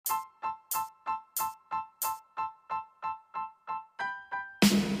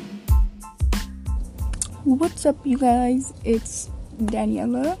What's up, you guys? It's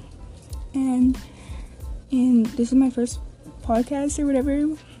Daniela, and this is my first podcast or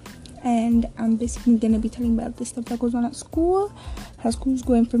whatever, and I'm basically gonna be telling about the stuff that goes on at school, how school's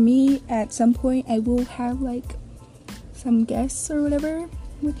going for me. At some point, I will have like some guests or whatever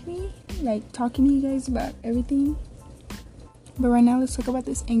with me, like talking to you guys about everything. But right now, let's talk about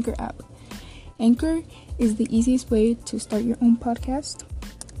this Anchor app. Anchor is the easiest way to start your own podcast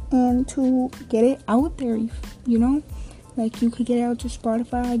and to get it out there, you know? Like, you could get it out to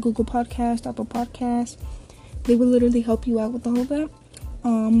Spotify, Google Podcast, Apple Podcast. They will literally help you out with all of that.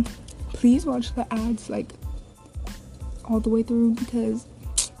 Please watch the ads, like, all the way through, because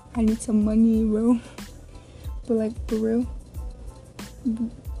I need some money, bro. But, like, for real,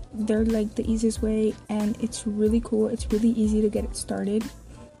 they're, like, the easiest way, and it's really cool. It's really easy to get it started,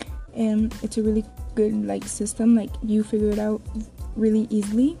 and it's a really good, like, system. Like, you figure it out really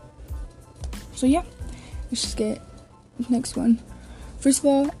easily. So yeah, let's just get the next one. First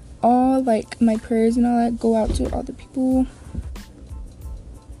of all like my prayers and all that go out to all the people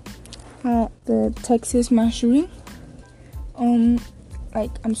at the Texas mass shooting.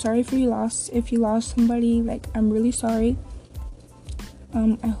 Like, I'm sorry for your loss. If you lost somebody, like, I'm really sorry.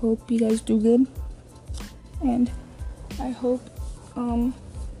 I hope you guys do good, and I hope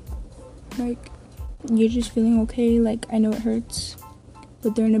like you're just feeling okay. Like, I know it hurts,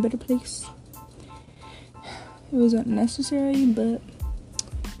 but they're in a better place. It was unnecessary, but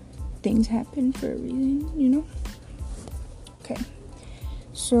things happen for a reason, you know? Okay.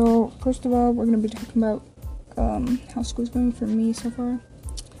 So, first of all, we're going to be talking about how school's going for me so far.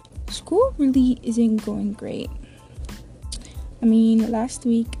 School really isn't going great. I mean, last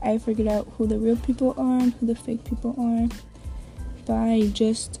week I figured out who the real people are and who the fake people are by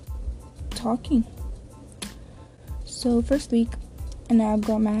just talking. So, first week, Anab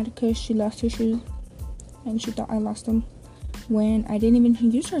got mad because she lost her shoes, and she thought I lost them when I didn't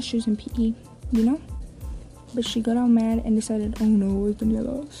even use her shoes in PE, you know? But she got all mad and decided, oh no, it's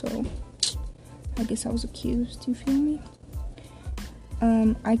Daniela. So I guess I was accused, you feel me?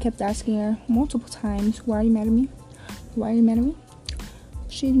 I kept asking her multiple times, why are you mad at me? Why are you mad at me?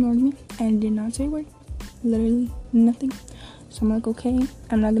 She ignored me and did not say a word. Literally nothing. So I'm like, okay,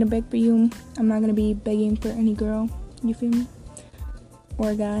 I'm not gonna beg for you. I'm not gonna be begging for any girl, you feel me? Or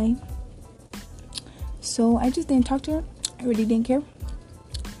a guy. So I just didn't talk to her. I really didn't care.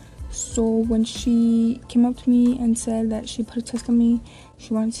 So when she came up to me and said that she put a test on me,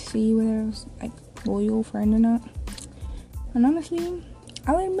 she wanted to see whether I was like loyal friend or not. And honestly,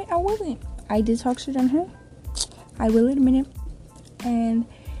 I'll admit I wasn't. I did talk shit on her. I will admit it. And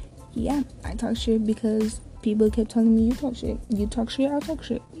yeah, I talk shit because people kept telling me, you talk shit. You talk shit, I'll talk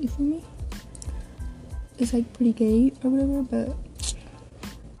shit. You feel me? It's like pretty gay or whatever, but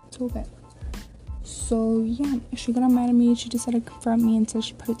it's okay. So yeah, she got mad at me. She decided to confront me and said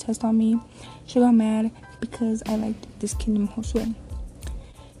she put a test on me. She got mad because I liked this kid named Josue.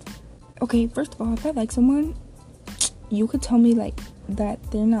 Okay, first of all, if I like someone, you could tell me like that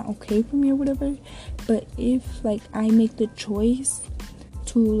they're not okay for me or whatever. But if like I make the choice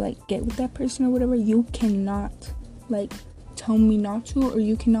to like get with that person or whatever, you cannot like tell me not to, or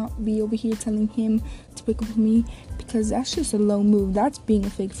you cannot be over here telling him to break up with me, because that's just a low move. That's being a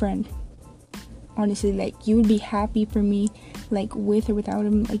fake friend. Honestly, like, you would be happy for me, like, with or without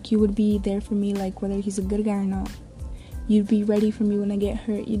him. Like, you would be there for me, like, whether he's a good guy or not. You'd be ready for me when I get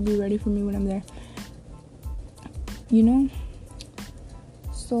hurt. You'd be ready for me when I'm there, you know?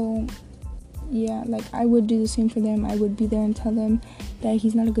 So yeah, like, I would do the same for them. I would be there and tell them that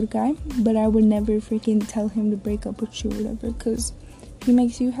he's not a good guy, but I would never freaking tell him to break up with you or whatever, because if he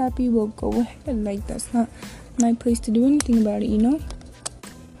makes you happy, well, go ahead. Like, that's not my place to do anything about it, you know?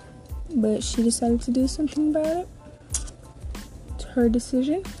 But she decided to do something about it. It's her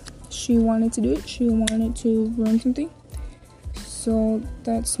decision. She wanted to do it. She wanted to run something. So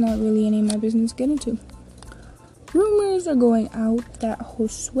that's not really any of my business to get into. Rumors are going out that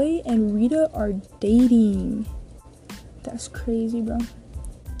Josue and Rita are dating. That's crazy, bro.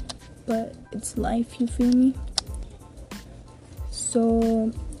 But it's life, you feel me?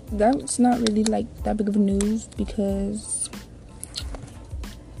 So that's not really like that big of news, because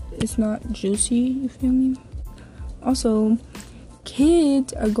it's not juicy, you feel me? Also,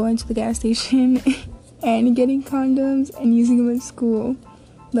 kids are going to the gas station and getting condoms and using them at school.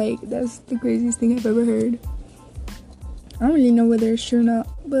 Like, that's the craziest thing I've ever heard. I don't really know whether it's true or not,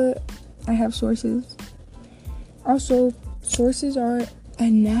 but I have sources. Also, sources are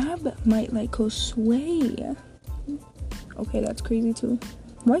Anab might like Josue. Okay, that's crazy too.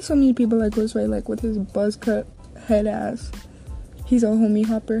 Why so many people like Josue, like with his buzz cut head ass? He's a homie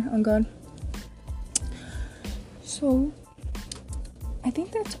hopper, on God. So I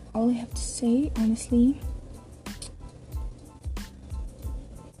think that's all I have to say, honestly.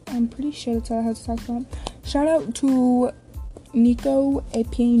 I'm pretty sure that's all I have to talk about. Shout out to Nico,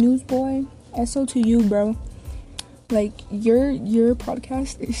 APA Newsboy. SO to you, bro. Like, your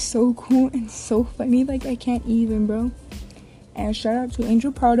podcast is so cool and so funny. Like, I can't even, bro. And shout out to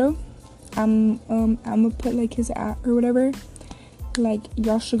Angel Prado. I'm gonna put like his at or whatever. Like,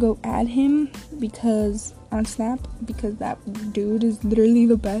 y'all should go add him because on Snap, because that dude is literally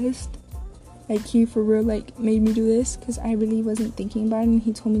the best. Like, he for real like made me do this because I really wasn't thinking about it, and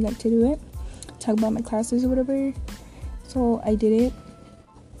he told me like to do it, talk about my classes or whatever. So I did it.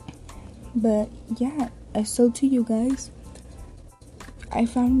 But yeah, SO to you guys. I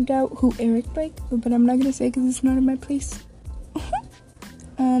found out who Eric liked, but I'm not gonna say because it's not in my place.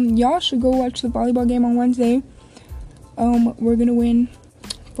 Y'all should go watch the volleyball game on Wednesday. We're gonna win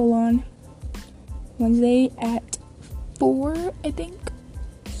full on Wednesday at 4, I think.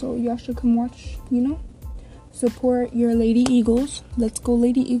 So y'all should come watch, support your Lady Eagles. Let's go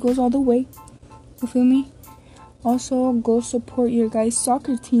Lady Eagles all the way. You feel me? Also, go support your guys'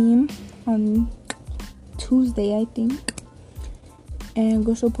 soccer team on Tuesday, I think. And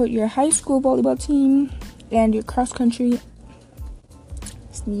go support your high school volleyball team and your cross country.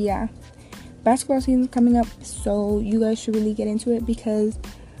 Yeah. Basketball season is coming up, so you guys should really get into it because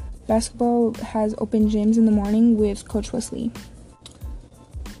basketball has open gyms in the morning with Coach Wesley.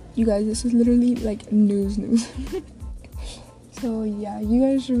 You guys, this is literally like news. So yeah, you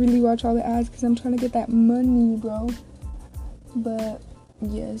guys should really watch all the ads because I'm trying to get that money, bro. But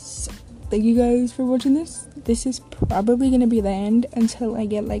yes, thank you guys for watching this. This is probably gonna be the end until I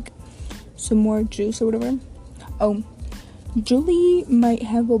get like some more juice or whatever. Oh, Julie might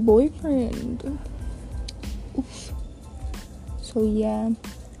have a boyfriend. Oof. So yeah,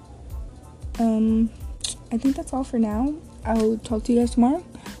 I think that's all for now. I'll talk to you guys tomorrow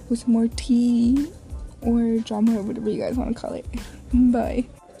with some more tea or drama or whatever you guys want to call it. Bye.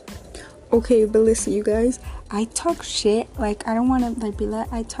 Okay, but listen, you guys, I talk shit. Like, I don't want to like be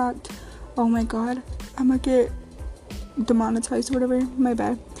like I talked. Oh my god, I'm gonna get demonetized or whatever. My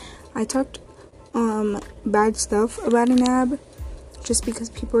bad. I talked bad stuff about Anab just because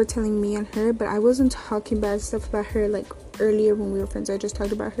people were telling me and her, but I wasn't talking bad stuff about her like earlier when we were friends. I just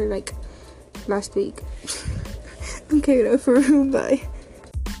talked about her like last week. Okay, no, for real. Bye.